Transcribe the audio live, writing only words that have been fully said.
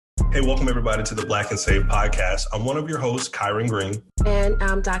Hey, welcome everybody to the Black and Saved podcast. I'm one of your hosts, Kyron Green. And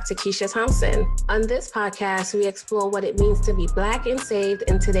I'm Dr. Keisha Thompson. On this podcast, we explore what it means to be Black and saved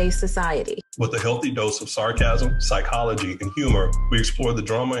in today's society. With a healthy dose of sarcasm, psychology, and humor, we explore the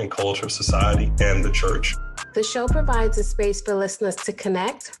drama and culture of society and the church. The show provides a space for listeners to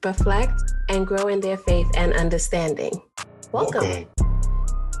connect, reflect, and grow in their faith and understanding. Welcome.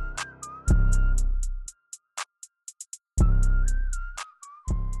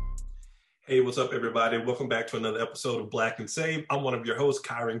 Hey, what's up, everybody? Welcome back to another episode of Black and Saved. I'm one of your hosts,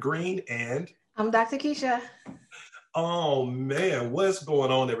 Kyron Green, and I'm Dr. Keisha. Oh, man, what's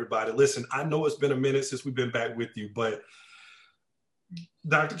going on, everybody? Listen, I know it's been a minute since we've been back with you, but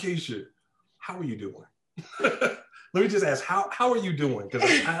Dr. Keisha, how are you doing? Let me just ask, how are you doing? Because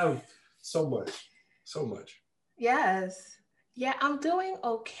I have so much. Yes. Yeah, I'm doing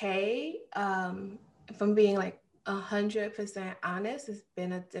okay. If I'm being 100% honest, it's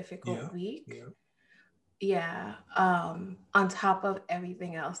been a difficult week. Yeah. On top of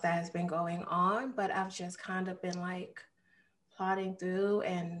everything else that has been going on, but I've just kind of been plodding through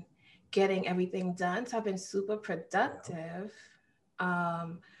and getting everything done. So I've been super productive.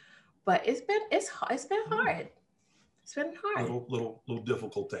 But it's been hard. It's been hard. Little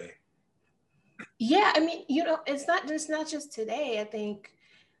difficult day. Yeah, I mean, it's not just today. I think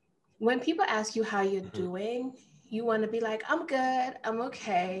when people ask you how you're doing, you want to be like, I'm good, I'm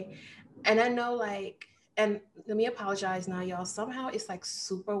okay. And I know and let me apologize now, y'all. Somehow it's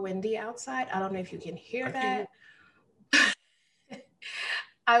super windy outside. I don't know if you can hear that.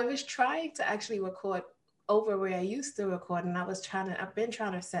 I was trying to actually record over where I used to record, and I've been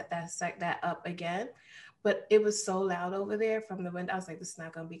trying to set that up again, but it was so loud over there from the window. I was like, this is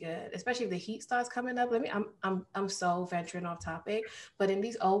not gonna be good, especially if the heat starts coming up. I'm so venturing off topic, but in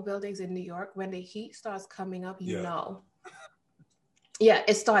these old buildings in New York, when the heat starts coming up,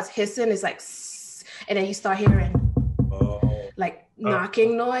 it starts hissing. It's like, and then you start hearing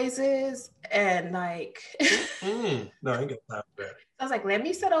knocking noises and No, I ain't got time for that. I was like, let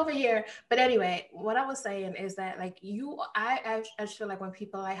me sit over here. But anyway, what I was saying is that I feel like when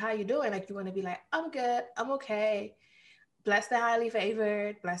people are like, how you doing? You want to be like, I'm good, I'm okay. Blessed and highly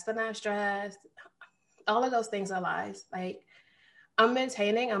favored, blessed and not stressed. All of those things are lies. I'm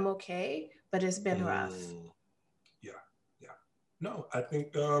maintaining, I'm okay, but it's been rough. Yeah. No, I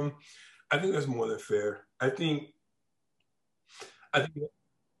think that's more than fair. I think.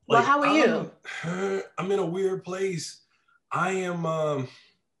 Well, how are you? I'm in a weird place. I am,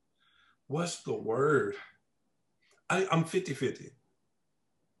 what's the word? I'm 50-50.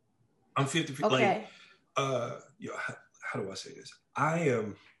 I'm 50-50. Okay. How do I say this?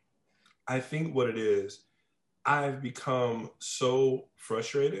 I think what it is, I've become so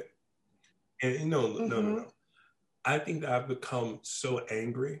frustrated. And no. I think that I've become so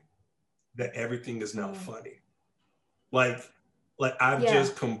angry that everything is now funny. I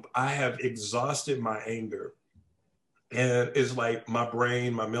have exhausted my anger. And it's my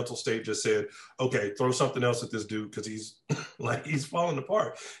brain, my mental state just said, okay, throw something else at this dude because he's he's falling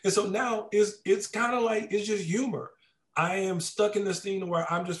apart. And so now it's kind of it's just humor. I am stuck in this thing where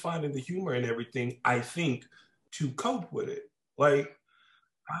I'm just finding the humor in everything, I think, to cope with it.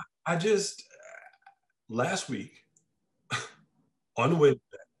 I just, last week, on Wednesday,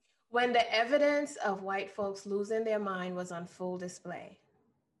 when the evidence of white folks losing their mind was on full display.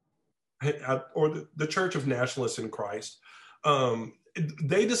 Or the Church of Nationalists in Christ,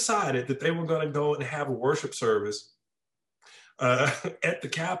 they decided that they were going to go and have a worship service at the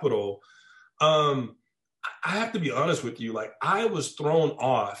Capitol. I have to be honest with you, I was thrown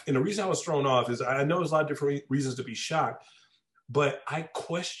off. And the reason I was thrown off is I know there's a lot of different reasons to be shocked, but I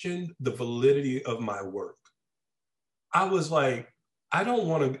questioned the validity of my work. I was like, I don't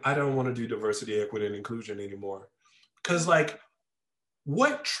want to do diversity, equity, and inclusion anymore. Because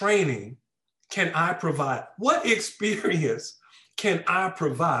what training can I provide? What experience can I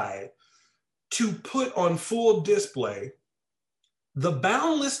provide to put on full display the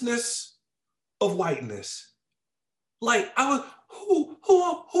boundlessness of whiteness? Who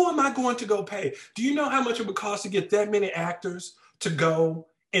am I going to go pay? Do you know how much it would cost to get that many actors to go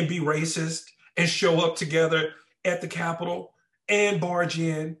and be racist and show up together at the Capitol and barge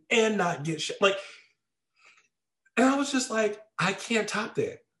in and not get shit? And I was just like, I can't top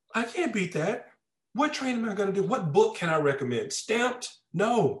that. I can't beat that. What training am I going to do? What book can I recommend? Stamped?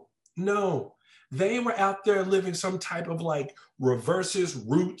 No. They were out there living some type of reverses,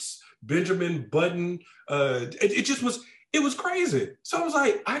 roots, Benjamin Button. It was crazy. So I was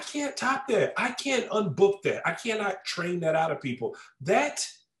like, I can't top that. I can't unbook that. I cannot train that out of people. That,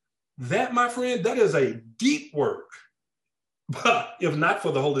 my friend, that is a deep work But if not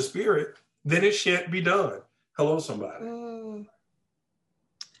for the Holy Spirit, then it shan't be done. Hello, somebody.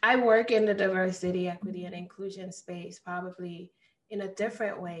 I work in the diversity, equity, and inclusion space, probably in a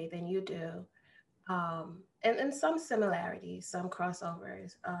different way than you do. And some similarities, some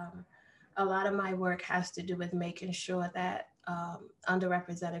crossovers. A lot of my work has to do with making sure that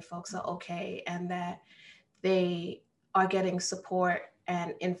underrepresented folks are okay and that they are getting support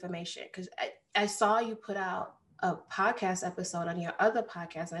and information. Because I saw you put out a podcast episode on your other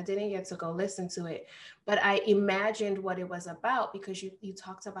podcast, and I didn't get to go listen to it, but I imagined what it was about because you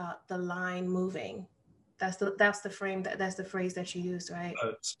talked about the line moving. That's the frame that's the phrase that you used, right?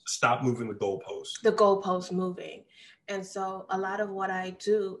 Stop moving the goalpost. The goalpost moving. And so a lot of what I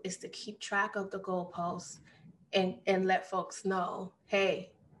do is to keep track of the goalposts and let folks know,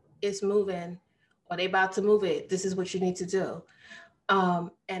 hey, it's moving, or they about to move it. This is what you need to do.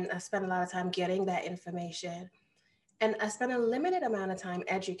 And I spend a lot of time getting that information. And I spend a limited amount of time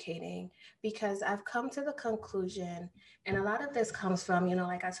educating because I've come to the conclusion, and a lot of this comes from,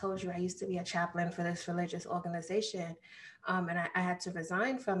 like I told you, I used to be a chaplain for this religious organization. And I had to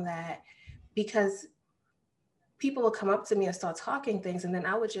resign from that because people would come up to me and start talking things, and then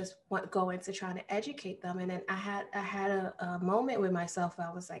I would just go into trying to educate them. And then I had a moment with myself where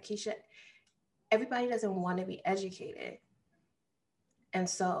I was like, Keisha, everybody doesn't want to be educated. And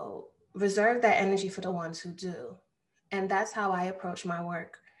so reserve that energy for the ones who do. And that's how I approach my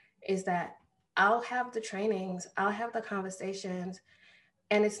work, is that I'll have the trainings, I'll have the conversations,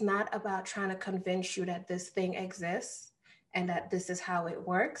 and it's not about trying to convince you that this thing exists and that this is how it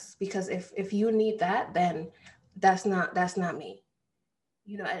works. Because if you need that, then that's not me.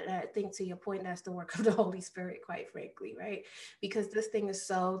 I think, to your point, that's the work of the Holy Spirit, quite frankly, right? Because this thing is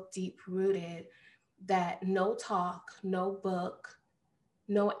so deep rooted that no talk, no book,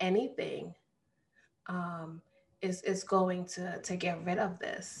 no anything is going to get rid of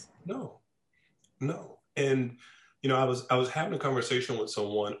this. No. And I was having a conversation with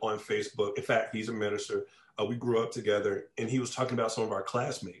someone on Facebook. In fact, he's a minister. We grew up together, and he was talking about some of our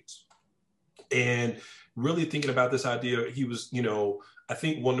classmates and really thinking about this idea. He was, I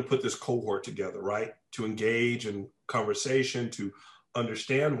think, wanting to put this cohort together, right? To engage in conversation, to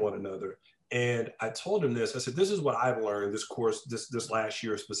understand one another. And I told him this. I said, this is what I've learned this course, this last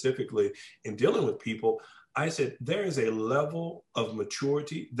year specifically, in dealing with people. I said, there is a level of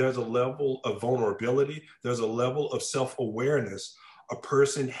maturity. There's a level of vulnerability. There's a level of self-awareness a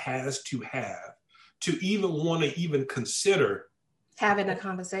person has to have to even want to even consider having a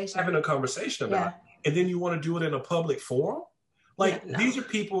conversation about it. And then you want to do it in a public forum? These are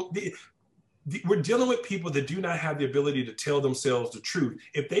people, we're dealing with people that do not have the ability to tell themselves the truth.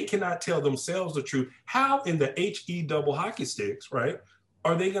 If they cannot tell themselves the truth, how in the HE double hockey sticks, right,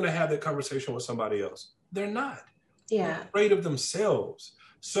 are they going to have that conversation with somebody else? They're not. Yeah. They're afraid of themselves.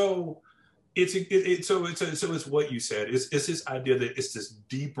 So it's what you said. It's this idea that it's this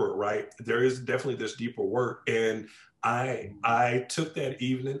deeper, right? There is definitely this deeper work. And I took that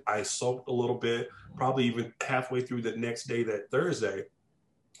evening, I soaked a little bit, probably even halfway through the next day, that Thursday.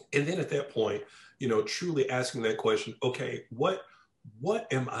 And then at that point, truly asking that question, okay, what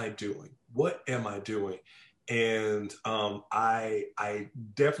am I doing? What am I doing? And I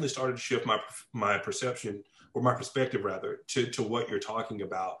definitely started to shift my perception, or my perspective rather, to what you're talking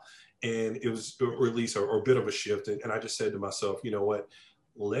about. And it was a release or a bit of a shift. And I just said to myself, you know what,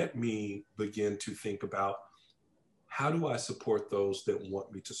 let me begin to think about, how do I support those that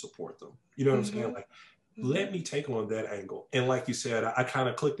want me to support them? You know what I'm saying? Let me take on that angle. And like you said, I kind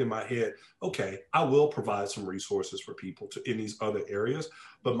of clicked in my head, okay, I will provide some resources for people in these other areas,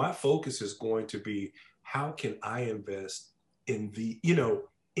 but my focus is going to be, how can I invest in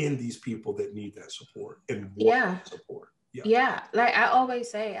in these people that need that support and want that support? Yeah. Like I always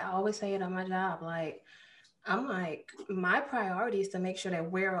say it on my job. I'm my priority is to make sure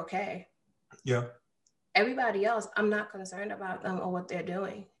that we're okay. Yeah. Everybody else, I'm not concerned about them or what they're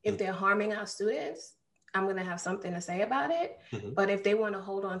doing. If they're harming our students, I'm going to have something to say about it. But if they want to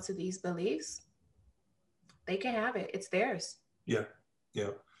hold on to these beliefs, they can have it. It's theirs. Yeah.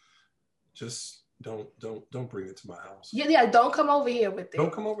 Just don't bring it to my house. Yeah. Don't come over here with it.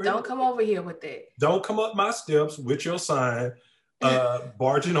 Don't come over here with it. Don't come up my steps with your sign,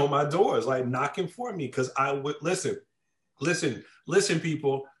 barging on my doors, like knocking for me. Because I would listen,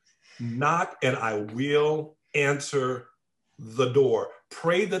 people, knock and I will answer the door.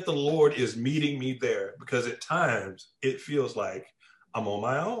 Pray that the Lord is meeting me there, because at times it feels like I'm on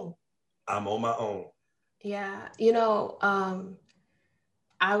my own. Yeah.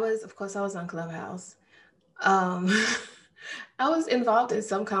 I was on Clubhouse. I was involved in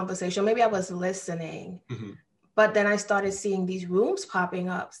some conversation. Maybe I was listening, But then I started seeing these rooms popping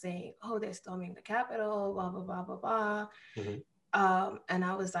up saying, oh, they're storming the Capitol, blah, blah, blah, blah, blah. And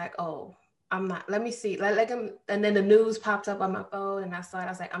I was like, oh, I'm not, let me see. And then the news popped up on my phone and I saw it. I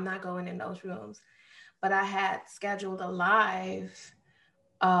was like, I'm not going in those rooms. But I had scheduled a live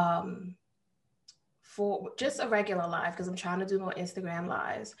for just a regular live because I'm trying to do more Instagram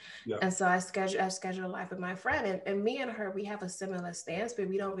lives. Yeah. And so I scheduled a live with my friend, and me and her, we have a similar stance, but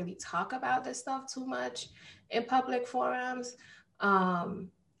we don't really talk about this stuff too much in public forums. And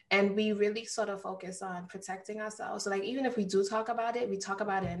we really sort of focus on protecting ourselves. So like, even if we do talk about it, we talk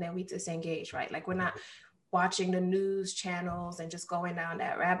about it and then we disengage, right? Like we're not watching the news channels and just going down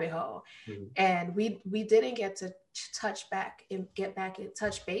that rabbit hole. And we didn't get to get back in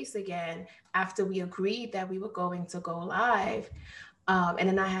touch base again after we agreed that we were going to go live. And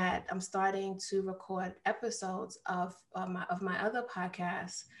then I'm starting to record episodes of my other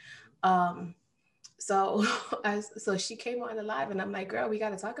podcast. So she came on the live and I'm like, girl, we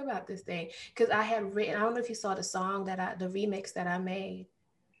got to talk about this thing. Cause I had written, I don't know if you saw the song the remix that I made.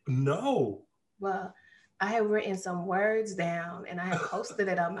 No. Well, I had written some words down and I had posted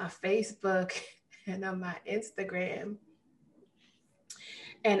it on my Facebook and on my Instagram.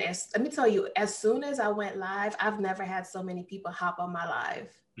 And let me tell you, as soon as I went live, I've never had so many people hop on my live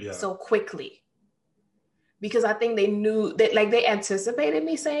so quickly. Because I think they knew that, like, they anticipated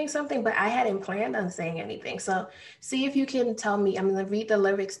me saying something, but I hadn't planned on saying anything. So see if you can tell me, I'm going to read the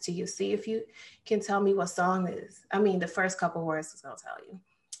lyrics to you. See if you can tell me what song it is. I mean, the first couple words is going to tell you.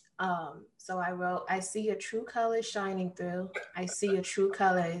 So I wrote, I see your true colors shining through. I see your true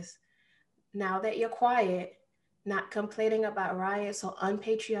colors. Now that you're quiet, not complaining about riots or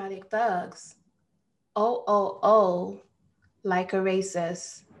unpatriotic thugs. Oh, like a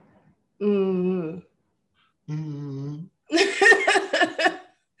racist. You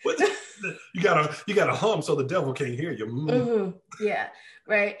gotta hum so the devil can't hear you. Yeah,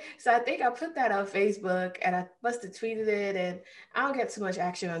 right. So I think I put that on Facebook and I must have tweeted it, and I don't get too much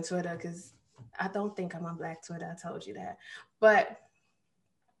action on Twitter because I don't think I'm on Black Twitter. I told you that, but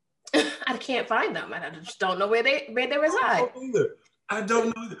I can't find them, and I just don't know where they reside. I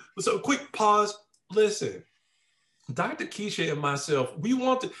don't know either. So quick pause. Listen, Dr. Keisha and myself, we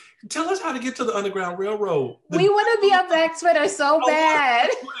want to tell us how to get to the Underground Railroad. We want to be on Black Twitter so bad.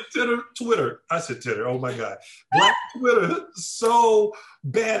 Twitter. I said Twitter. Oh my God. Black Twitter so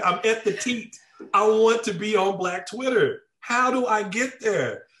bad. I'm at the teat. I want to be on Black Twitter. How do I get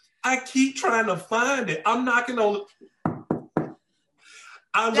there? I keep trying to find it. I'm knocking on.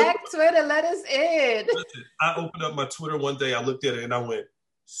 Black Twitter, let us in. Listen, I opened up my Twitter one day. I looked at it and I went,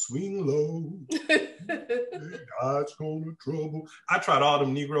 swing low. God's gonna trouble. I tried all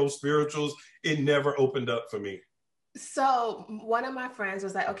them Negro spirituals. It never opened up for me. So one of my friends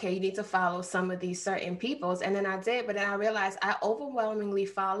was like, okay, you need to follow some of these certain peoples. And then I did, but then I realized I overwhelmingly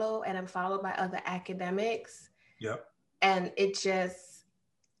follow and I'm followed by other academics. Yep. And I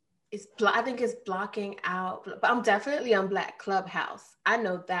think it's blocking out, but I'm definitely on Black Clubhouse. I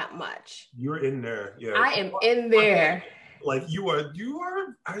know that much. You're in there. Yeah. I am in there. Like you are,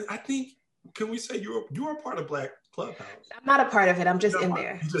 I think, can we say you are part of Black Clubhouse? I'm not a part of it. I'm just in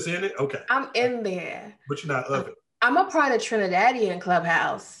there. You just in it? Okay. I'm in there. But you're not of it. I'm a part of Trinidadian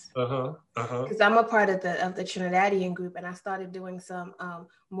Clubhouse. Because I'm a part of the Trinidadian group, and I started doing some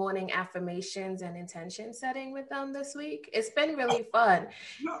morning affirmations and intention setting with them this week. It's been really fun.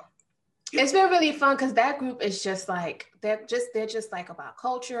 Yeah. It's been really fun because that group is just like they're just like about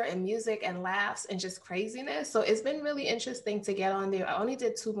culture and music and laughs and just craziness. So it's been really interesting to get on there. I only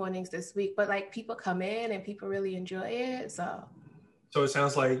did 2 mornings this week, but like people come in and people really enjoy it. So it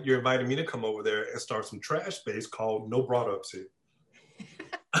sounds like you're inviting me to come over there and start some trash space called No Brought Ups here.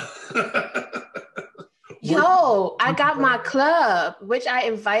 Yo, I got my club, which I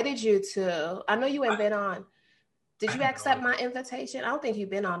invited you to. I know you ain't been on. Did you accept my invitation? I don't think you've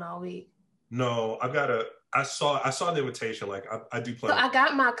been on all week. No, I saw the invitation. Like I do plan. So I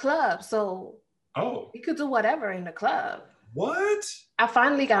got my club. So we could do whatever in the club. What? I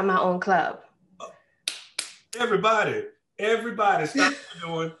finally got my own club. Everybody, stop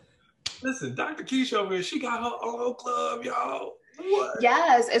doing. Listen, Dr. Keisha over here, she got her own club, y'all. What?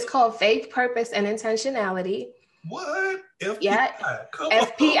 Yes, it's called Faith, Purpose, and Intentionality. What? FPI. Yeah. Come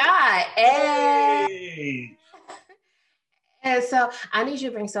FPI. On. Hey. And so I need you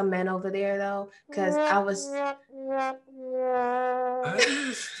to bring some men over there though, because I was.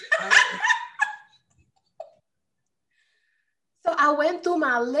 So I went through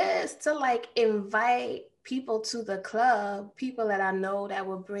my list to like invite people to the club, people that I know that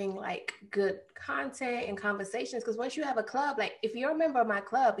will bring like good content and conversations. Because once you have a club, like if you're a member of my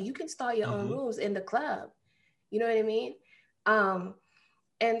club, you can start your own rooms in the club. You know what I mean? And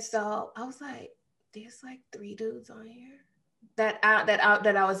so I was like, there's like 3 dudes on here that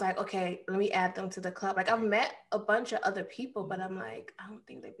I was like, okay, let me add them to the club. Like I've met a bunch of other people, but I'm like, I don't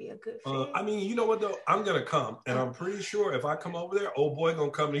think they'd be a good fit. I mean, you know what though? I'm gonna come, and I'm pretty sure if I come over there, old boy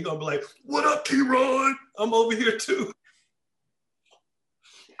gonna come and he's gonna be like, "What up, T-Ron? I'm over here too."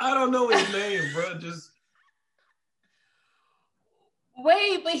 I don't know his name, bro. Just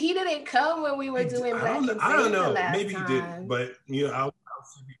wait, but he didn't come when we were doing Black and Saved. I don't know. Maybe he didn't, but you know, I'll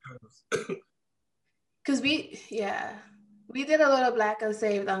see because we did a little Black and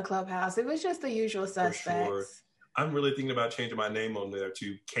Saved on Clubhouse. It was just the usual suspects. For sure. I'm really thinking about changing my name on there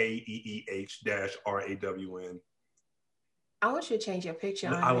to KEEH-RAWN. I want you to change your picture.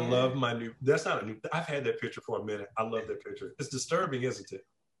 I love my new. That's not a new. I've had that picture for a minute. I love that picture. It's disturbing, isn't it?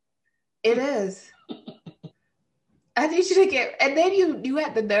 It is. I need you to get, and then you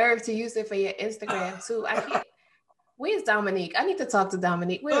had the nerve to use it for your Instagram too. I can't. Where's Dominique? I need to talk to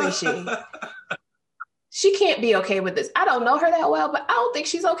Dominique. Where is she? She can't be okay with this. I don't know her that well, but I don't think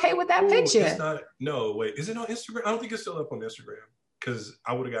she's okay with that picture. It's not. No, wait. Is it on Instagram? I don't think it's still up on Instagram because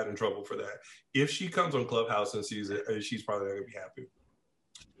I would have gotten in trouble for that. If she comes on Clubhouse and sees it, she's probably not gonna be happy.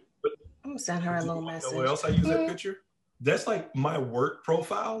 But I'm gonna send her a little message. What else I use that picture? That's like my work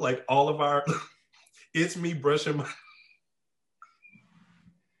profile. Like all of our, it's me brushing my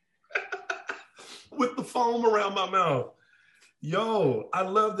with the foam around my mouth. Yo, I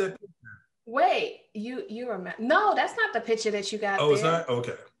love that picture. Wait, you remember? No, that's not the picture that you got. Oh, it's not?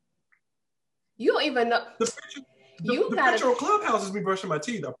 Okay. You don't even know. The picture on Clubhouse is me brushing my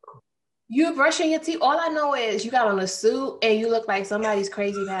teeth. You brushing your teeth? All I know is you got on a suit and you look like somebody's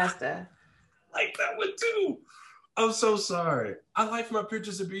crazy pastor. Like that one too. I'm so sorry. I like for my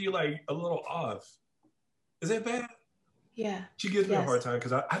pictures to be like a little off. Is that bad? Yeah. She gives me a hard time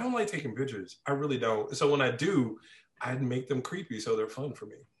because I don't like taking pictures. I really don't. So when I do, I make them creepy so they're fun for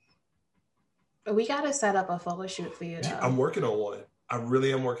me. We got to set up a photo shoot for you, though. I'm working on one. I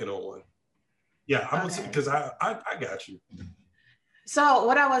really am working on one. Yeah, I'm because I got you. So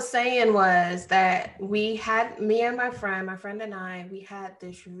what I was saying was that me and my friend and I, we had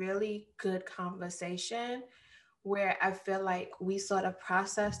this really good conversation where I feel like we sort of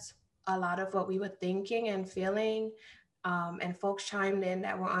processed a lot of what we were thinking and feeling, and folks chimed in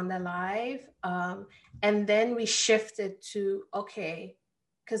that were on the live. And then we shifted to, okay,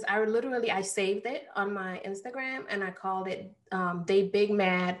 because I saved it on my Instagram and I called it They Big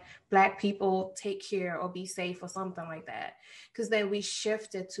Mad Black People Take Care or Be Safe or something like that. Because then we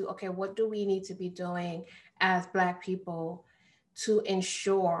shifted to, okay, what do we need to be doing as Black people to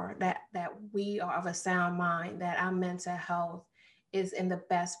ensure that we are of a sound mind, that our mental health is in the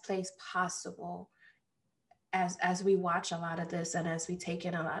best place possible as we watch a lot of this and as we take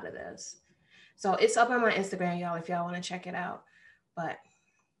in a lot of this. So it's up on my Instagram, y'all, if y'all want to check it out. But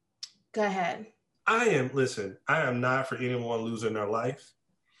go ahead. I am not for anyone losing their life.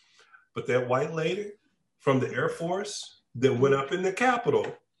 But that white lady from the Air Force that went up in the Capitol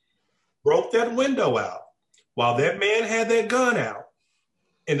broke that window out while that man had that gun out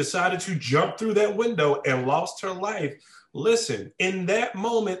and decided to jump through that window and lost her life. Listen, in that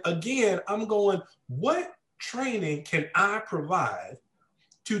moment, again, I'm going, what training can I provide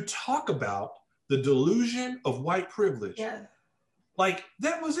to talk about the delusion of white privilege? Yeah. Like,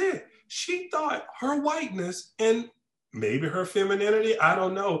 that was it. She thought her whiteness and maybe her femininity, I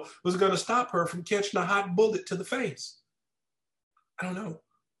don't know, was going to stop her from catching a hot bullet to the face. I don't know.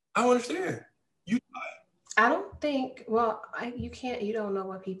 I don't understand. I don't think, well, you don't know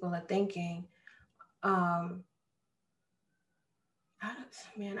what people are thinking. I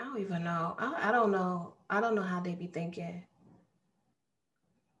don't even know. I don't know. I don't know how they be thinking.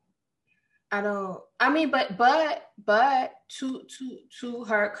 But to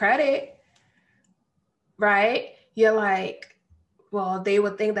her credit, right? You're like, well, they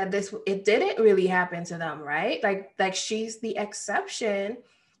would think that it didn't really happen to them, right? Like she's the exception,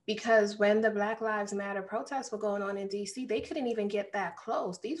 because when the Black Lives Matter protests were going on in DC, they couldn't even get that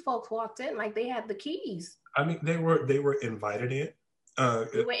close. These folks walked in like they had the keys. I mean, they were invited in.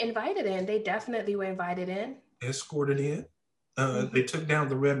 They were invited in. They definitely were invited in. Escorted in. They took down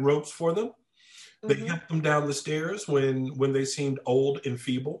the red ropes for them. They helped them down the stairs when they seemed old and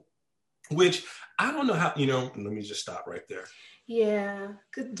feeble, which I don't know how, let me just stop right there. Yeah.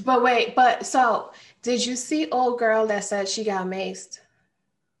 But wait, so did you see old girl that said she got maced?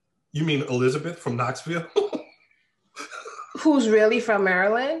 You mean Elizabeth from Knoxville? Who's really from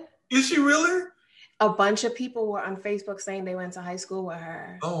Maryland? Is she really? A bunch of people were on Facebook saying they went to high school with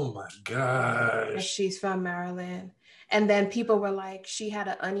her. Oh my gosh. And she's from Maryland. And then people were like, she had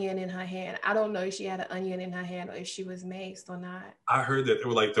an onion in her hand. I don't know if she had an onion in her hand or if she was maced or not. I heard that it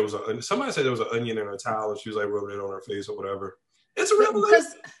was like somebody said there was an onion in her towel and she was like rubbing it on her face or whatever. It's a revelation.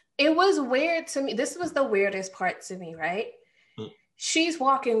 Because it was weird to me. This was the weirdest part to me, right? She's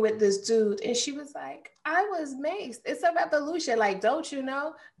walking with this dude and she was like, I was maced. It's a revolution. Like, don't you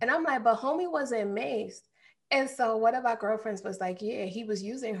know? And I'm like, but homie wasn't maced. And so one of our girlfriends was like, yeah, he was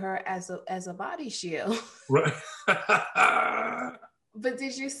using her as a body shield. Right. But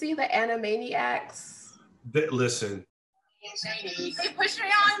did you see the Animaniacs? Listen. He pushed me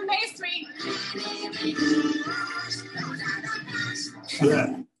on, maced me.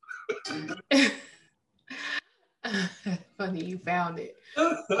 Yeah. Funny you found it.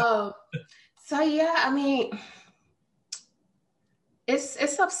 So yeah, I mean,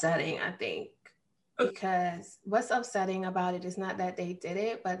 it's upsetting, I think, because what's upsetting about it is not that they did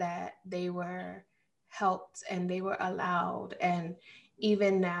it, but that they were helped and they were allowed. And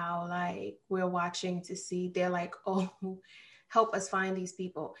even now, like, we're watching to see, they're like, oh, help us find these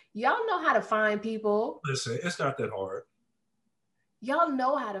people. Y'all know how to find people. Listen, it's not that hard. Y'all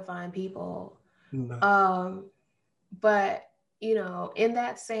know how to find people. No. But, you know, in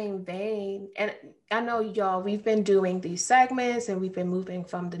that same vein, and I know y'all, we've been doing these segments and we've been moving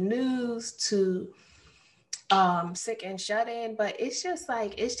from the news to sick and shut in, but it's just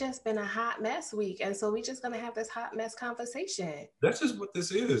been a hot mess week. And so we're just going to have this hot mess conversation. That's just what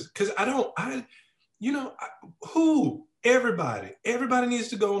this is. Because everybody needs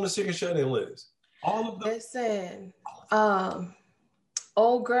to go on the sick and shut in list. All of them. Listen,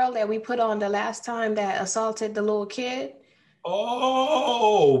 old girl that we put on the last time that assaulted the little kid.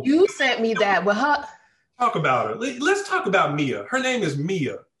 Oh, you sent me that with her. Talk about her. Let's talk about Mia. Her name is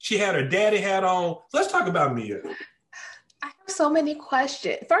Mia. She had her daddy hat on. Let's talk about Mia. I have so many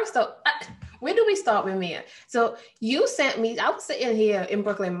questions. First though, where do we start with Mia? So you sent me, I was sitting here in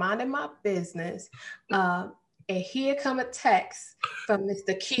Brooklyn minding my business, and here come a text from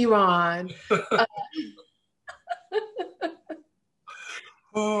Mr. Kieran.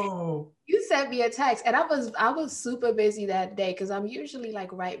 Oh, you sent me a text, and I was super busy that day because I'm usually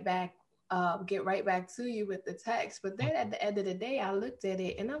like get right back to you with the text. But then at the end of the day, I looked at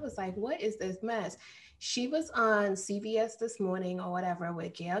it and I was like, what is this mess? She was on CBS This Morning or whatever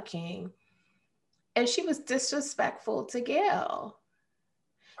with Gayle King, and she was disrespectful to Gayle.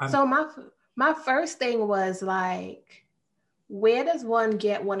 So my first thing was like, where does one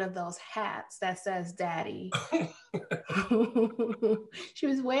get one of those hats that says daddy? She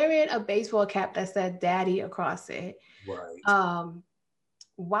was wearing a baseball cap that said daddy across it. Right.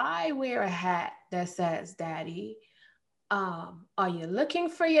 Why wear a hat that says daddy? Are you looking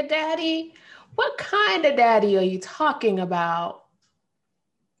for your daddy? What kind of daddy are you talking about?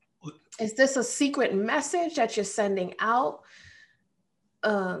 Is this a secret message that you're sending out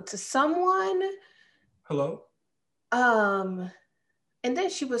to someone? Hello? And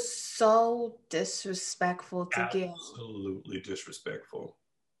then she was so disrespectful to Gayle. Absolutely disrespectful.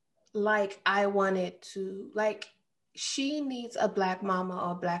 Like, I wanted to, like, she needs a Black mama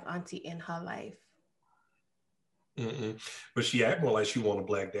or a Black auntie in her life. But she act more like she want a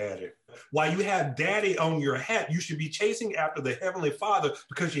Black daddy. While you have daddy on your hat, you should be chasing after the Heavenly Father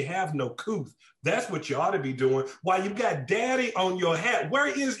because you have no couth. That's what you ought to be doing. While you got daddy on your hat, where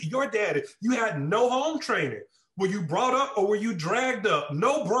is your daddy? You had no home training. Were you brought up or were you dragged up?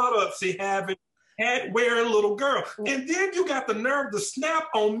 No brought up, see, having hat wearing little girl. And then you got the nerve to snap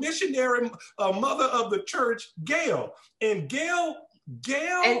on missionary mother of the church, Gayle. And Gayle,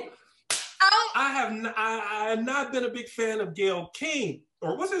 I have not been a big fan of Gayle King,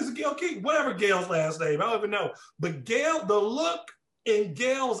 or what's this, Gayle King? Whatever Gayle's last name, I don't even know. But Gayle, the look in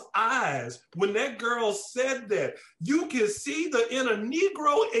Gayle's eyes when that girl said that, you can see the inner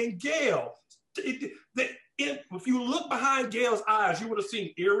Negro in Gayle. If you look behind Gayle's eyes, you would have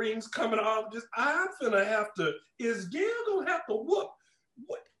seen earrings coming off. I'm finna have to, is Gayle gonna have to whoop?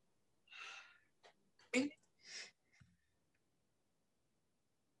 What?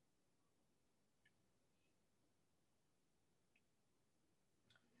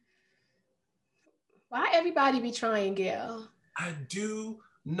 Why everybody be trying, Gayle? I do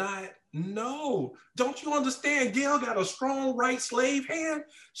not know. Don't you understand? Gayle got a strong right slave hand.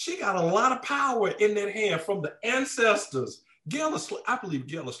 She got a lot of power in that hand from the ancestors. I believe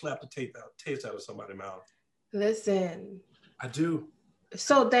Gayle will slap the taste out of somebody's mouth. Listen. I do.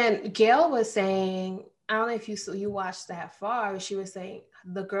 So then Gayle was saying, I don't know if you watched that far, she was saying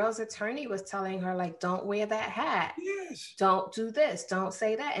the girl's attorney was telling her, like, don't wear that hat. Yes. Don't do this. Don't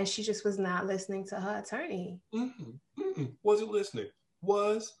say that. And she just was not listening to her attorney. Wasn't listening.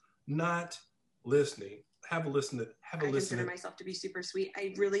 Was not listening. Have a listen. I consider myself to be super sweet.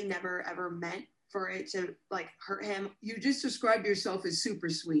 I really never ever meant for it to like hurt him. You just described yourself as super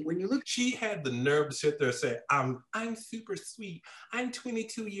sweet. When you look, she had the nerve to sit there and say, I'm super sweet. I'm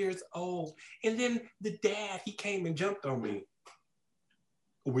 22 years old. And then the dad, he came and jumped on me.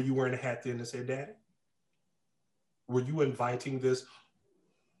 Were you wearing a hat then to say daddy? Were you inviting this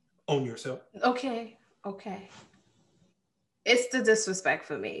on yourself? Okay. It's the disrespect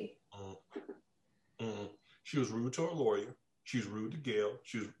for me. She was rude to her lawyer. She was rude to Gail.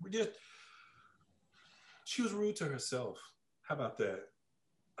 She was rude to herself. How about that?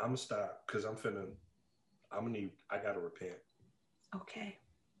 I'm gonna stop because I gotta repent. Okay.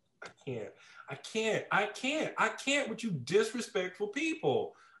 I can't with you disrespectful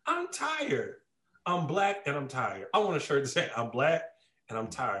people. I'm tired. I'm black and I'm tired. I want a shirt to say I'm black and I'm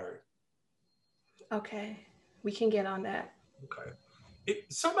tired. Okay. We can get on that. Okay.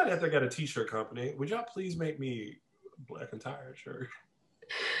 Somebody out there got a t-shirt company. Would y'all please make me a black and tired shirt?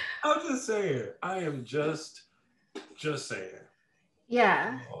 I'm just saying. I am just saying.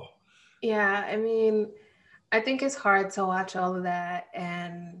 Yeah. Oh. Yeah. I mean, I think it's hard to watch all of that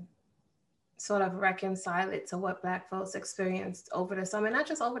and sort of reconcile it to what Black folks experienced over the summer. Not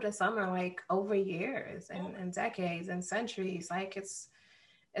just over the summer, like over years and decades and centuries. Like it's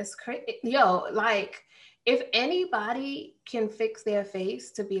crazy. Like if anybody can fix their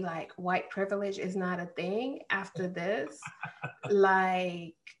face to be like white privilege is not a thing after this,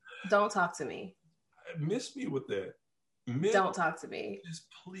 like don't talk to me. Miss me with that. Don't talk to me. Just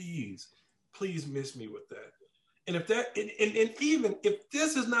please miss me with that. And if that, and even if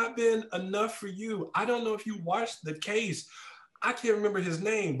this has not been enough for you, I don't know if you watched the case. I can't remember his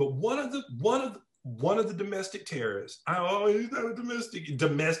name, but one of the domestic terrorists. He's not a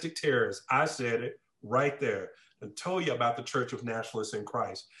domestic terrorist. I said it right there and told you about the Church of Nationalists in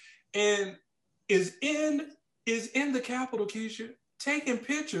Christ, and is in the Capitol, Keisha, taking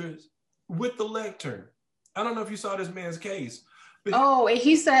pictures with the lectern. I don't know if you saw this man's case. And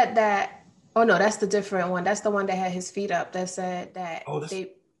he said that. Oh no, that's the different one. That's the one that had his feet up. That said that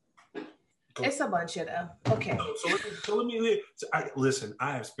it's a bunch of them. Okay. So let me listen.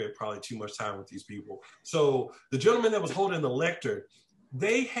 I have spent probably too much time with these people. So the gentleman that was holding the lectern,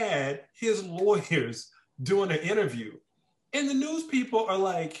 they had his lawyers doing an interview, and the news people are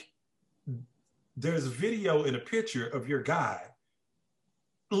like, "There's a video and a picture of your guy,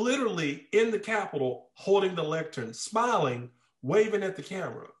 literally in the Capitol, holding the lectern, smiling." Waving at the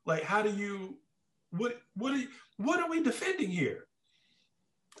camera. Like, what are we defending here?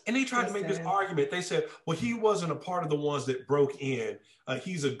 And they tried to make this argument. They said, well, he wasn't a part of the ones that broke in.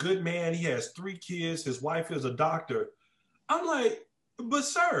 He's a good man. He has 3 kids. His wife is a doctor. I'm like, but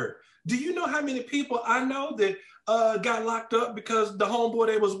sir, do you know how many people I know that got locked up because the homeboy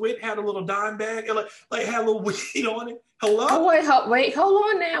they was with had a little dime bag and like had a little weed on it? Hello? Oh, wait, hold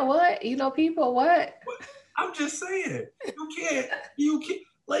on now. What? You know, people, what? I'm just saying, you can't,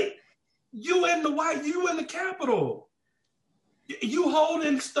 like, you in the Capitol. You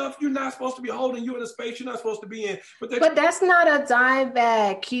holding stuff you're not supposed to be holding. You in a space you're not supposed to be in. But that's not a dime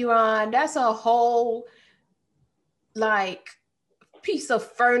bag, Kieran. That's a whole, like, piece of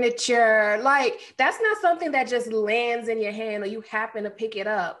furniture. Like, that's not something that just lands in your hand or you happen to pick it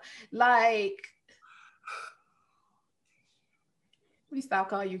up. Like, we stop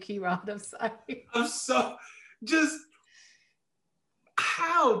calling you Kieran. I'm sorry. I'm so just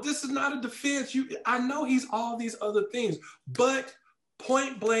how this is not a defense. I know he's all these other things, but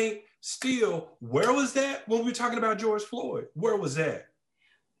point blank, still, where was that when we were talking about George Floyd? Where was that?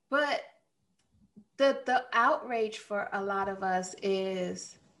 But the outrage for a lot of us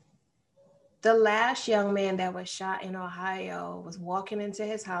is the last young man that was shot in Ohio was walking into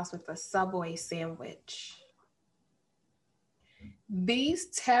his house with a Subway sandwich. These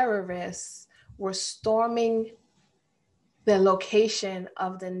terrorists were storming the location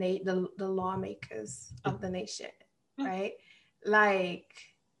of the lawmakers of the nation, right? Like,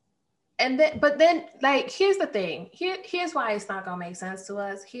 but then, like, here's the thing. Here's why it's not gonna make sense to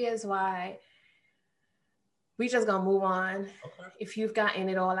us. Here's why we just gonna move on. Okay. If you've gotten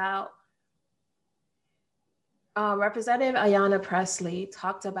it all out. Representative Ayanna Pressley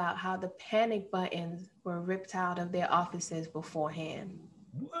talked about how the panic buttons were ripped out of their offices beforehand.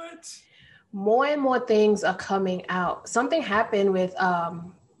 What? More and more things are coming out. Something happened with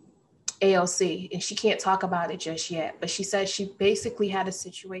AOC, and she can't talk about it just yet, but she said she basically had a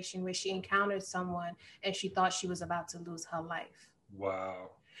situation where she encountered someone and she thought she was about to lose her life.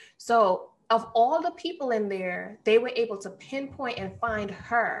 Wow. So of all the people in there, they were able to pinpoint and find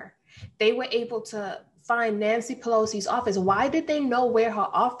her. They were able to find Nancy Pelosi's office. Why did they know where her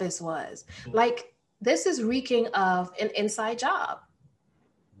office was? Like, this is reeking of an inside job.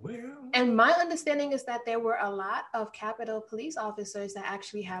 Well, and my understanding is that there were a lot of Capitol police officers that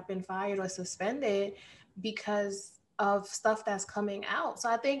actually have been fired or suspended because of stuff that's coming out. So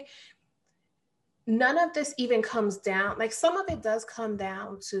I think none of this even comes down, like some of it does come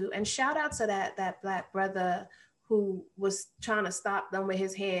down to, and shout out to that Black brother who was trying to stop them with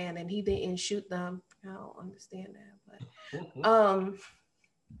his hand and he didn't shoot them. I don't understand that,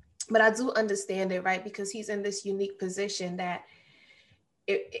 but I do understand it, right? Because he's in this unique position that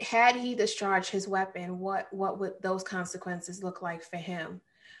had he discharged his weapon, what would those consequences look like for him?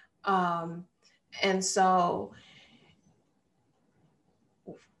 And so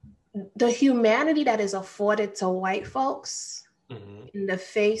the humanity that is afforded to white folks in the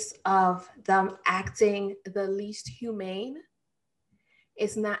face of them acting the least humane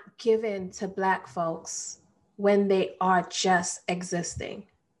is not given to Black folks when they are just existing.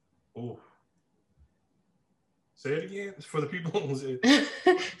 Oh. Say it again for the people.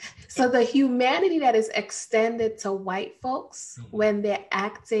 So the humanity that is extended to white folks when they're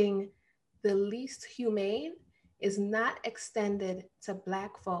acting the least humane is not extended to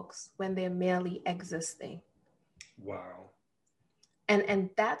Black folks when they're merely existing. Wow. And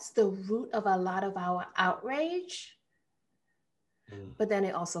that's the root of a lot of our outrage. But then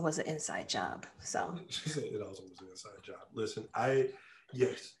it also was an inside job. So she said it also was an inside job. Listen,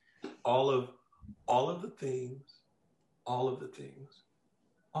 yes, all of the things.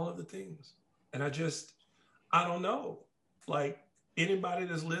 And I don't know. Like anybody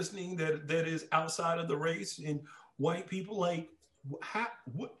that's listening that is outside of the race and white people, like,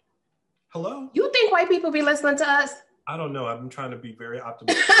 what? Hello? You think white people be listening to us? I don't know. I'm trying to be very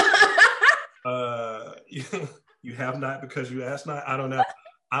optimistic. You have not because you asked not. I don't know.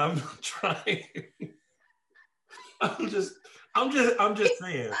 I'm trying. I'm just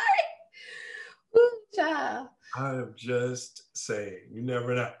saying. Ooh, child. I'm just saying. You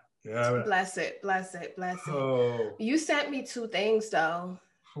never know. Bless it. Oh. You sent me 2 things though.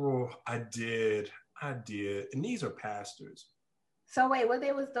 Oh, I did. And these are pastors. So wait, what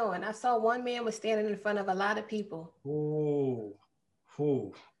they was doing? I saw one man was standing in front of a lot of people. Oh.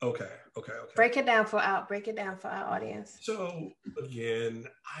 Okay. Break it down for our audience. So again,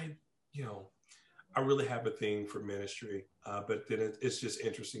 I really have a thing for ministry, but then it's just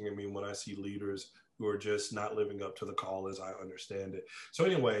interesting to me when I see leaders who are just not living up to the call as I understand it. So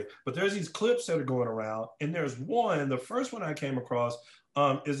anyway, but there's these clips that are going around, and there's one, the first one I came across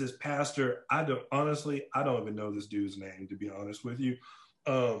is this pastor. I don't even know this dude's name, to be honest with you.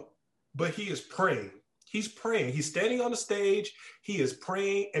 But he is praying. He's praying. He's standing on the stage. He is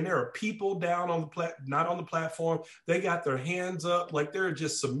praying, and there are people down on not on the platform. They got their hands up, like they're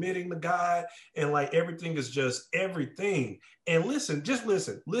just submitting to God, and like everything is just everything. And listen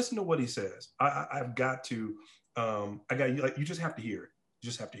to what he says. I've got to. You just have to hear it.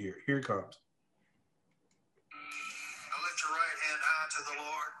 Here it comes. Now lift your right hand high to the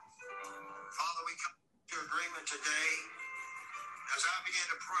Lord. Father, we come to agreement today. As I begin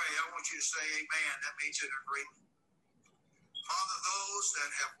to pray, I want you to say amen. That means an agreement. Father, those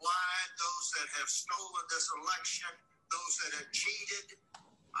that have lied, those that have stolen this election, those that have cheated,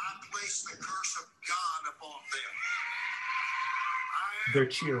 I place the curse of God upon them.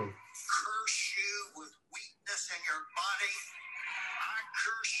 They're cheering. Curse you with weakness in your body. I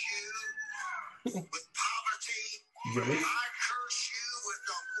curse you with poverty. Really? I curse you with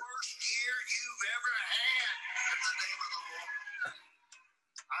the worst year you've ever had in the name of the Lord.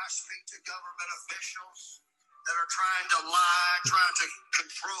 I speak to government officials that are trying to lie, trying to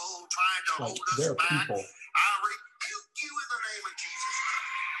control, trying to hold us back. People. I rebuke you in the name of Jesus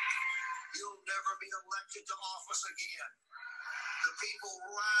Christ. You'll never be elected to office again. The people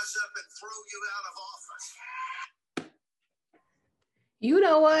will rise up and throw you out of office. You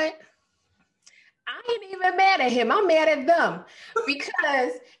know what? I ain't even mad at him. I'm mad at them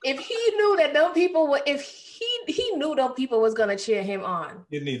because if he knew that those people were, if he knew those people was gonna cheer him on.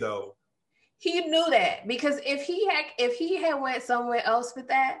 Didn't he though? He knew that because if he had went somewhere else with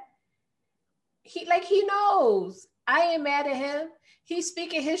that, he knows. I ain't mad at him. He's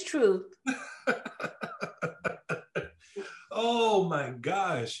speaking his truth. Oh my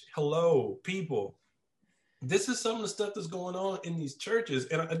gosh. Hello, people. This is some of the stuff that's going on in these churches.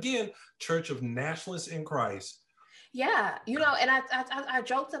 And again, Church of Nationalists in Christ. Yeah, and I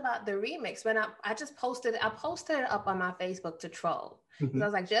joked about the remix when I posted it up on my Facebook to troll. I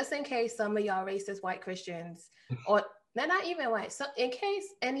was like, just in case some of y'all racist white Christians, or they're not even white, so in case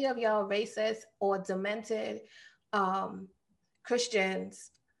any of y'all racist or demented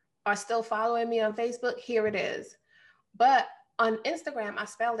Christians are still following me on Facebook, here it is. But on Instagram, I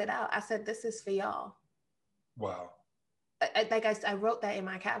spelled it out. I said, "This is for y'all." Wow. I wrote that in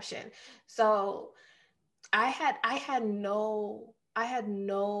my caption. So I had no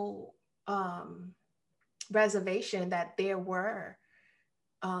reservation that there were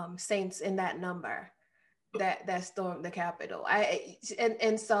saints in that number that stormed the Capitol.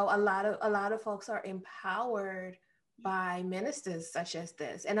 And so a lot of folks are empowered by ministers such as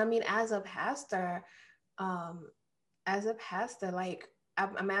this. And I mean, as a pastor, like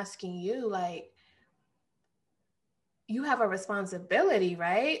I'm asking you, like, you have a responsibility,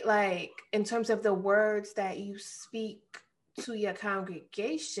 right? Like, in terms of the words that you speak to your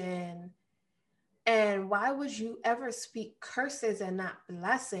congregation. And why would you ever speak curses and not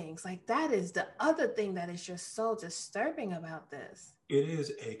blessings? Like, that is the other thing that is just so disturbing about this. It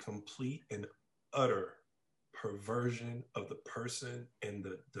is a complete and utter perversion of the person and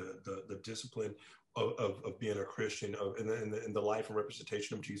the discipline of being a Christian, in the life and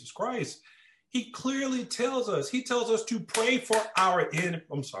representation of Jesus Christ. He clearly tells us to pray for our enemy.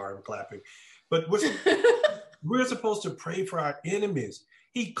 I'm sorry, I'm clapping. But we're supposed to pray for our enemies.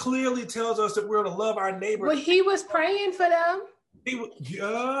 He clearly tells us that we're to love our neighbor. Well, he was praying for them.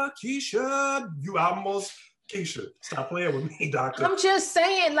 Keisha, stop playing with me, doctor. I'm just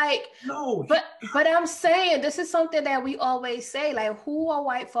saying, like, no. But I'm saying this is something that we always say, like, who are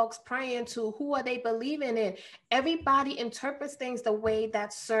white folks praying to? Who are they believing in? Everybody interprets things the way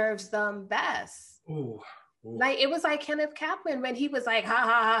that serves them best. Ooh. Like, it was like Kenneth Copeland when he was like, ha, ha,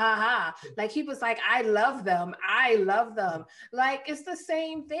 ha, ha, ha. Like, he was like, I love them. Like, it's the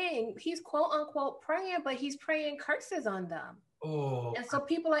same thing. He's quote unquote praying, but he's praying curses on them. Oh. And so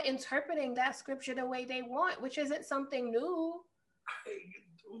people are interpreting that scripture the way they want, which isn't something new. I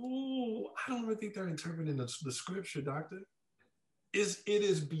don't even think they're interpreting the scripture, doctor. It's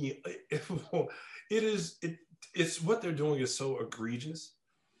what they're doing is so egregious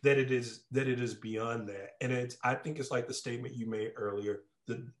that it is beyond that. And I think it's like the statement you made earlier,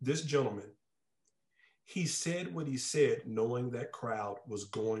 that this gentleman, he said what he said, knowing that crowd was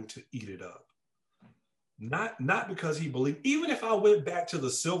going to eat it up. Not because he believed. Even if I went back to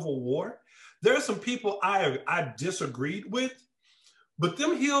the Civil War, there are some people I disagreed with, but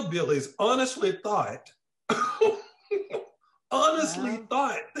them hillbillies honestly thought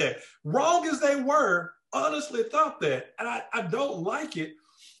that, wrong as they were, honestly thought that. And I don't like it.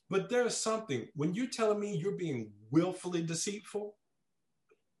 But there's something, when you're telling me you're being willfully deceitful,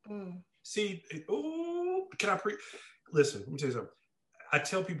 see, listen, let me tell you something. I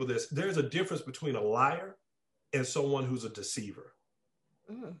tell people this, there's a difference between a liar and someone who's a deceiver.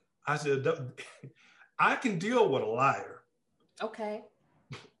 I said, I can deal with a liar. Okay.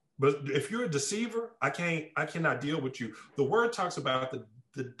 But if you're a deceiver, I cannot deal with you. The word talks about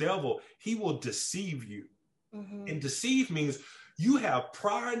the devil, he will deceive you. And deceive means you have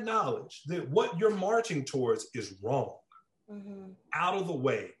prior knowledge that what you're marching towards is wrong. Out of the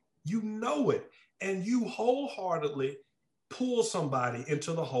way. You know it. And you wholeheartedly pull somebody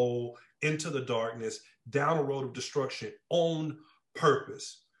into the hole, into the darkness, down a road of destruction on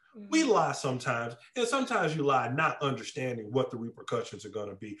purpose. We lie sometimes, and sometimes you lie not understanding what the repercussions are going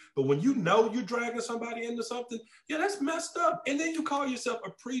to be. But when you know you're dragging somebody into something, yeah, that's messed up. And then you call yourself a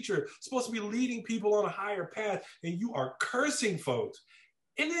preacher, supposed to be leading people on a higher path, and you are cursing folks.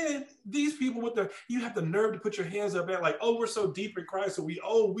 And then these people you have the nerve to put your hands up at, like, oh, we're so deep in Christ, so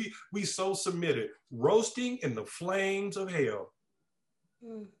we so submitted, roasting in the flames of hell.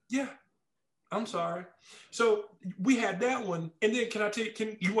 Yeah. I'm sorry. So we had that one. And then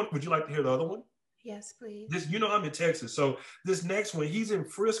would you like to hear the other one? Yes, please. I'm in Texas. So this next one, he's in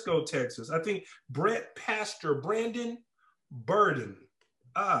Frisco, Texas. I think Pastor Brandon Burden.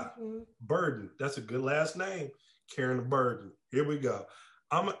 Burden. That's a good last name. Karen Burden. Here we go.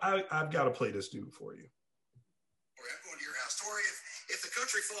 I've got to play this dude for you. I'm going to your house. Tori, if the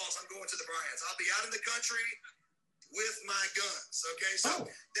country falls, I'm going to the Bryants. I'll be out in the country with my guns, okay? So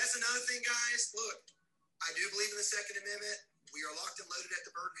That's another thing, guys. Look, I do believe in the Second Amendment. We are locked and loaded at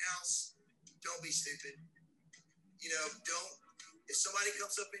the Burden house. Don't be stupid. If somebody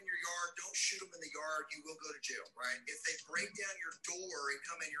comes up in your yard, don't shoot them in the yard. You will go to jail, right? If they break down your door and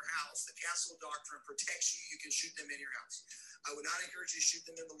come in your house, the Castle Doctrine protects you. You can shoot them in your house. I would not encourage you to shoot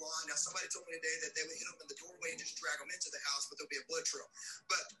them in the lawn. Now, somebody told me today that they would hit them in the doorway and just drag them into the house, but there'll be a blood trail.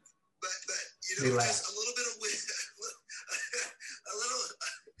 But just a little bit of a little.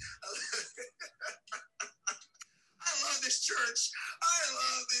 I love this church. I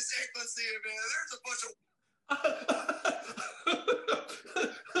love this ecclesia, man. There's a bunch of.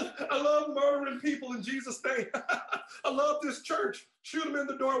 I love murdering people in Jesus' name. I love this church. Shoot them in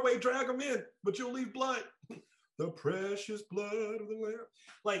the doorway, drag them in, but you'll leave blood. The precious blood of the Lamb.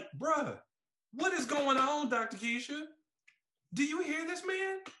 Like, bruh, what is going on, Dr. Keisha? Do you hear this,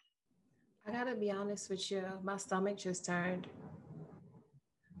 man? I gotta be honest with you. My stomach just turned.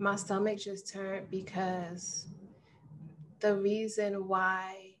 My stomach just turned because the reason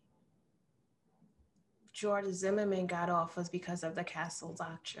why George Zimmerman got off was because of the Castle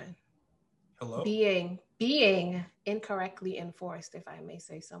Doctrine. Hello? Being incorrectly enforced, if I may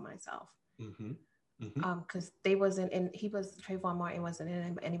say so myself. Mm-hmm. Because Trayvon Martin wasn't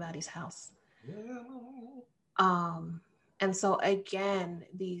in anybody's house. Yeah. And so again,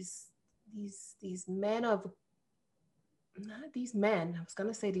 these men of, not these men, I was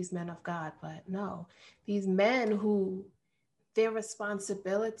gonna say these men of God, but no, these men who their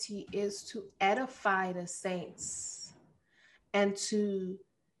responsibility is to edify the saints and to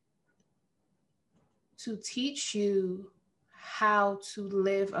teach you how to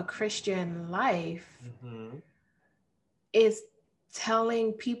live a Christian life, is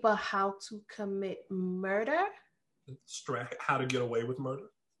telling people how to commit murder, how to get away with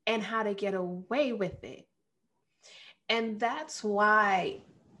murder, and how to get away with it. And that's why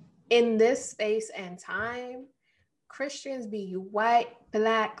in this space and time, Christians, be you white,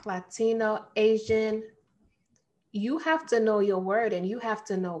 Black, Latino, Asian, you have to know your word and you have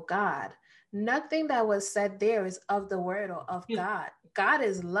to know God. Nothing that was said there is of the word or of God. God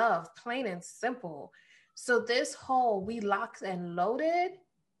is love, plain and simple. So this whole we locked and loaded,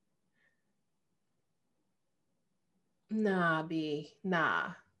 nah, B,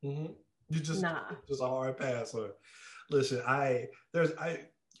 nah. You just a hard pass. Listen, there's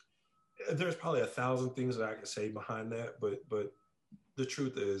probably 1,000 things that I could say behind that, but the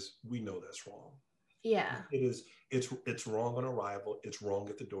truth is, we know that's wrong. Yeah, it is. It's wrong on arrival. It's wrong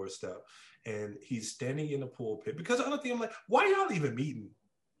at the doorstep, and he's standing in the pulpit. Because the other thing, I'm like, why y'all even meeting?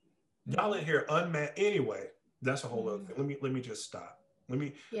 Y'all in here unmanned anyway. That's a whole other thing. Let me just stop. Let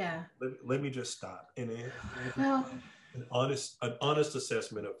me just stop. And an honest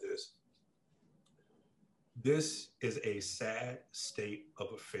assessment of this. This is a sad state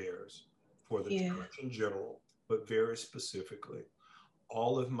of affairs for the church in general, but very specifically.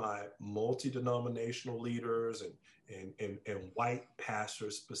 All of my multi-denominational leaders and white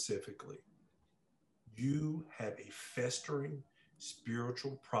pastors specifically, you have a festering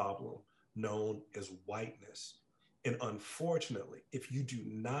spiritual problem known as whiteness. And unfortunately, if you do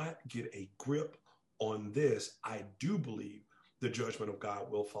not get a grip on this, I do believe the judgment of God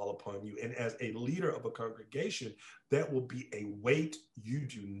will fall upon you. And as a leader of a congregation, that will be a weight you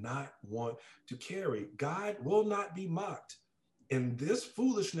do not want to carry. God will not be mocked. And this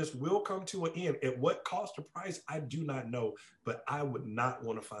foolishness will come to an end. At what cost or price, I do not know, but I would not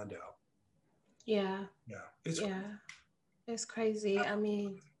want to find out. Yeah. Yeah. It's crazy. I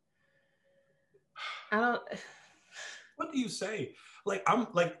mean, I don't. What do you say?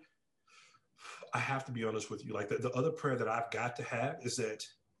 I have to be honest with you. Like the other prayer that I've got to have is that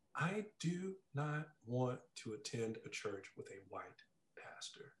I do not want to attend a church with a white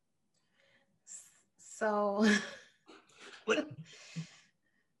pastor. So.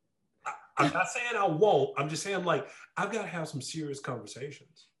 I'm not saying I won't. I'm just saying, I've got to have some serious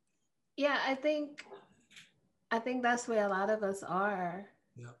conversations. Yeah, I think that's where a lot of us are.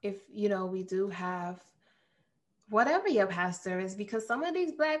 Yeah. If, we do have whatever your pastor is, because some of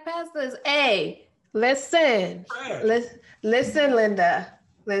these Black pastors, hey, listen, Linda,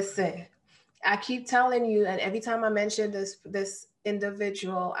 listen. I keep telling you, and every time I mention this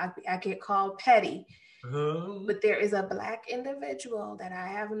individual, I get called petty. But there is a Black individual that I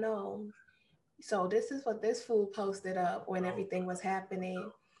have known. So this is what this fool posted up when everything was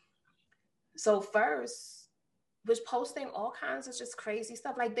happening. So first, was posting all kinds of just crazy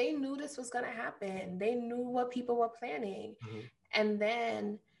stuff. Like, they knew this was going to happen. They knew what people were planning. And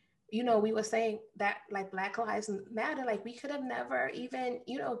then, we were saying that, like, Black Lives Matter, like, we could have never even,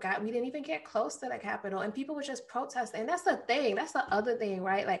 we didn't even get close to the Capitol, and people were just protesting. And that's the thing. That's the other thing,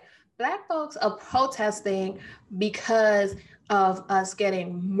 right? Like, Black folks are protesting because of us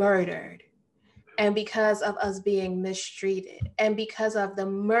getting murdered, and because of us being mistreated, and because of the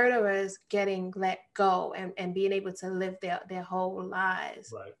murderers getting let go and being able to live their whole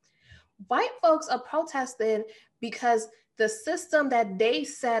lives. Right. White folks are protesting because the system that they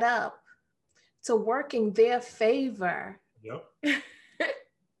set up to work in their favor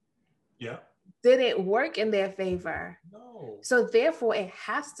didn't work in their favor. No. So therefore, it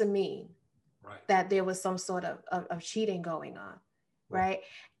has to mean that there was some sort of cheating going on. Right.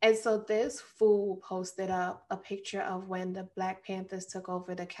 And so this fool posted up a picture of when the Black Panthers took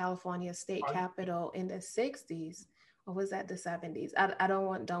over the California state capitol in the 60s, or was that the 70s?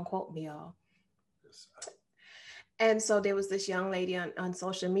 Don't quote me, y'all. And so there was this young lady on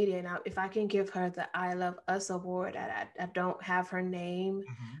social media. Now, if I can give her the I Love Us award, I don't have her name.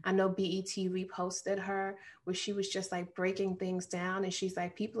 Mm-hmm. I know BET reposted her, where she was just like breaking things down. And she's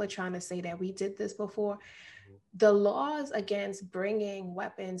like, people are trying to say that we did this before. Mm-hmm. The laws against bringing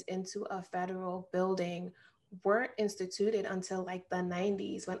weapons into a federal building weren't instituted until like the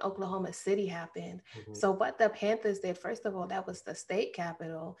 90s when Oklahoma City happened. Mm-hmm. So what the Panthers did, first of all, that was the state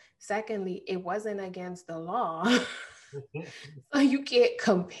capital. Secondly, it wasn't against the law. So you can't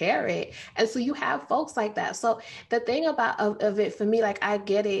compare it. And so you have folks like that. So the thing about of it for me, like I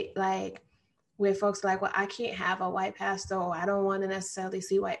get it, like where folks are like, well, I can't have a white pastor, or I don't want to necessarily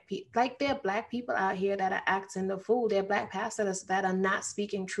see white people. Like there are Black people out here that are acting the fool. There are Black pastors that are not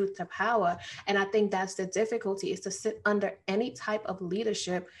speaking truth to power. And I think that's the difficulty, is to sit under any type of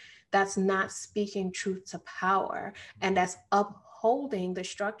leadership that's not speaking truth to power and that's upholding the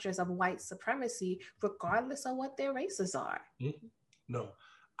structures of white supremacy, regardless of what their races are. Mm-hmm. No,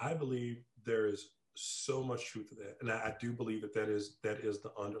 I believe there is so much truth to that. And I do believe that is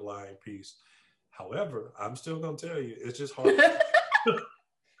the underlying piece. However, I'm still going to tell you, it's just hard.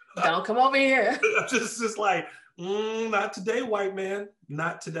 Don't come over here. I'm just like, not today, white man.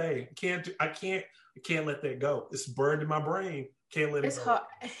 Not today. I can't let that go. It's burned in my brain. Can't let it go.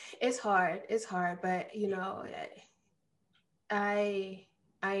 It's hard. But, you know, I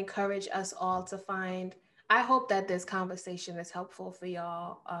encourage us all to find, I hope that this conversation is helpful for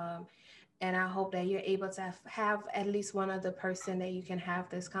y'all. And I hope that you're able to have at least one other person that you can have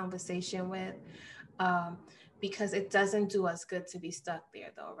this conversation with, because it doesn't do us good to be stuck there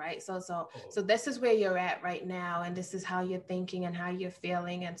though, right? So this is where you're at right now, and this is how you're thinking and how you're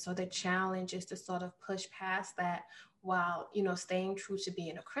feeling. And so the challenge is to sort of push past that while, you know, staying true to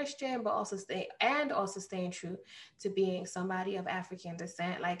being a Christian, but also staying true to being somebody of African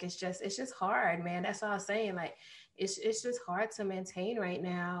descent. Like it's just hard, man. That's all I'm saying. Like it's just hard to maintain right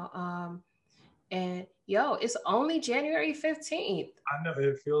now. And yo, it's only January 15th. I know,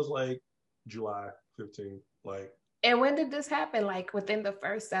 it feels like July 15th. Like, and when did this happen? Like within the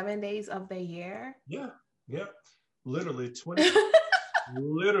first 7 days of the year? Yeah. Literally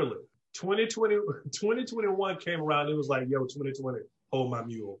 2021 came around. It was like, yo, 2020, hold my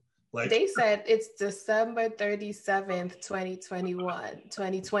mule. Like they said it's December 37th,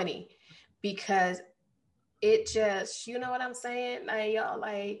 2020, because it just, you know what I'm saying? Like y'all,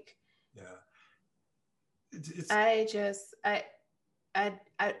 like, yeah. I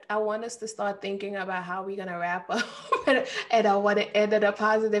want us to start thinking about how we're gonna wrap up, and I want to end on a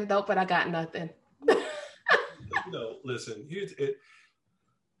positive note, but I got nothing. No, listen, here's it,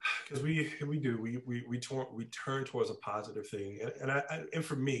 because we turn towards a positive thing, and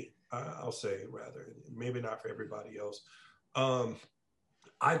for me, I'll say, rather, maybe not for everybody else.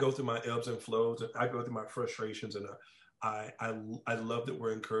 I go through my ebbs and flows, and I go through my frustrations, and I love that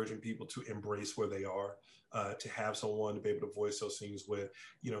we're encouraging people to embrace where they are, to have someone to be able to voice those things with,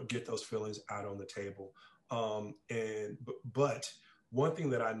 you know, get those feelings out on the table. But one thing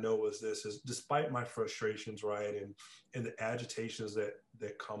that I know is this, is despite my frustrations, right, and the agitations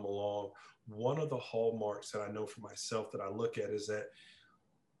that come along, one of the hallmarks that I know for myself that I look at is that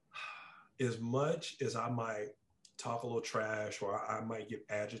as much as I might talk a little trash, or I might get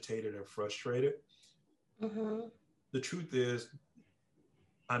agitated and frustrated, mm-hmm. The truth is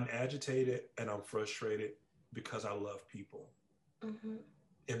I'm agitated and I'm frustrated because I love people, mm-hmm.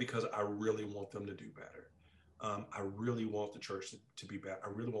 and because I really want them to do better. I really want the church to be better. I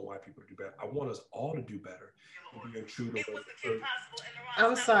really want white people to do better. I want us all to do better.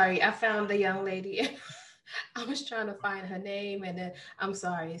 I'm sorry, I found the young lady. I was trying to find her name, and then I'm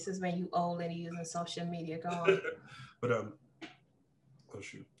sorry. This is when you old and using social media. Go on. But oh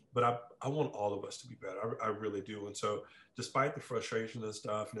shoot. But I want all of us to be better. I really do. And so despite the frustration and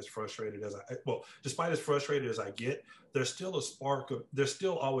stuff, and despite as frustrated as I get, there's still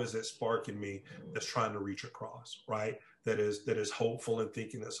always that spark in me that's trying to reach across, right? That is hopeful and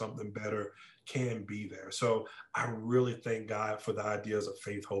thinking that something better can be there. So I really thank God for the ideas of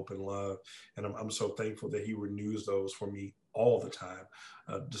faith, hope, and love. And I'm so thankful that he renews those for me all the time,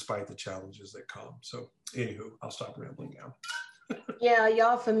 despite the challenges that come. So anywho, I'll stop rambling now. Yeah,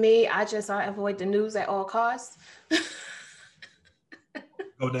 y'all, for me, I avoid the news at all costs.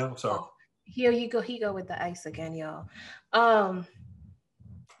 Go down, sorry. Oh, here you go. He go with the ice again, y'all.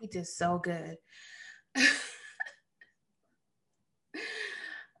 He did so good.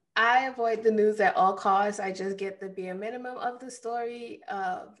 I avoid the news at all costs. I just get the bare minimum of the story,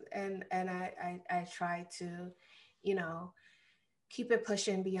 and I try to, you know, keep it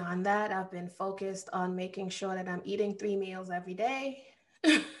pushing beyond that. I've been focused on making sure that I'm eating 3 meals every day.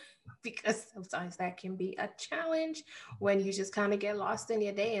 because sometimes that can be a challenge when you just kind of get lost in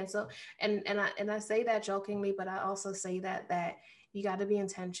your day. And so, and I say that jokingly, but I also say that you got to be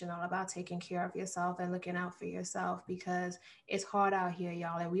intentional about taking care of yourself and looking out for yourself, because it's hard out here,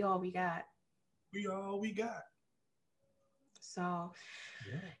 y'all, and we all we got. We all we got. So,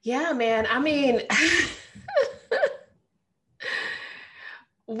 yeah, man. I mean,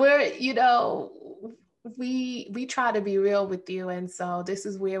 we're, you know, we try to be real with you, and so this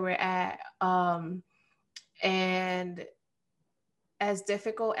is where we're at. And as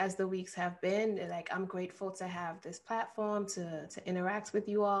difficult as the weeks have been, like, I'm grateful to have this platform to interact with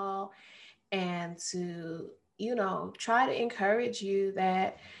you all and to, you know, try to encourage you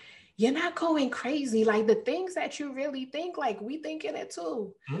that you're not going crazy. Like, the things that you really think, like, we thinking it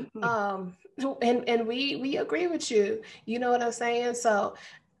too. And we agree with you. You know what I'm saying? So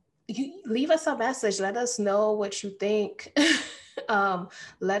you leave us a message. Let us know what you think.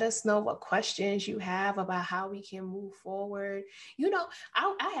 Let us know what questions you have about how we can move forward. You know,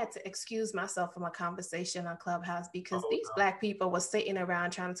 I had to excuse myself from a conversation on Clubhouse because these Black people were sitting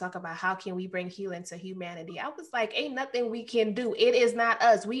around trying to talk about how can we bring healing to humanity. I was like, ain't nothing we can do. It is not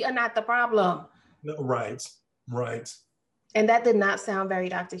us. We are not the problem. No, right. And that did not sound very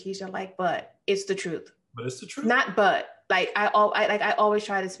Dr. Keisha like, but it's the truth. But it's the truth. Not but. Like, I always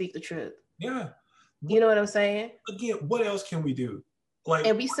try to speak the truth. Yeah. You know what I'm saying? Again, what else can we do? Like,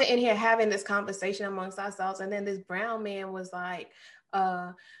 and we sitting here having this conversation amongst ourselves, and then this brown man was like,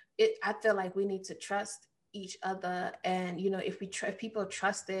 I feel like we need to trust each other, and you know, if people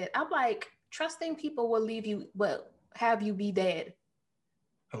trust it, I'm like, trusting people will have you be dead.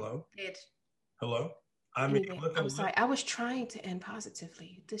 Hello. Dead. Hello. I mean, anyway, I'm sorry. I was trying to end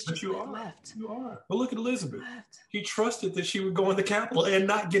positively. This just left. You are. But look at Elizabeth. He trusted that she would go in the Capitol and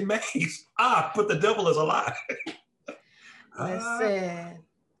not get mazed. But the devil is alive.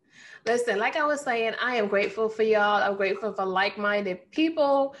 Listen, like I was saying, I am grateful for y'all. I'm grateful for like-minded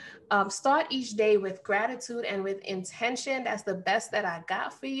people. Start each day with gratitude and with intention. That's the best that I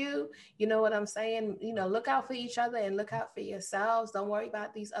got for you. You know what I'm saying? You know, look out for each other and look out for yourselves. Don't worry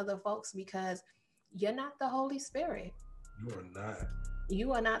about these other folks, because you're not the Holy Spirit. You are not.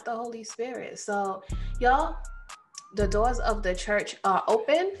 You are not the Holy Spirit. So, y'all, the doors of the church are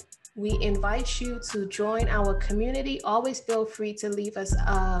open. We invite you to join our community. Always feel free to leave us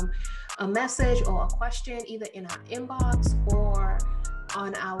a message or a question, either in our inbox or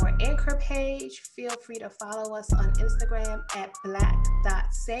on our Anchor page. Feel free to follow us on Instagram at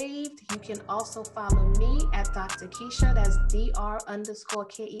black.saved. You can also follow me at Dr. Keisha. That's Dr_KEISHA.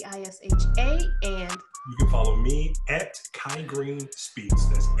 And you can follow me at Kai Green Speaks.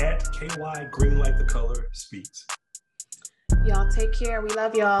 That's at KY Green like the color Speaks. Y'all take care. We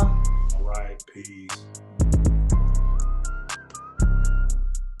love y'all. All right. Peace.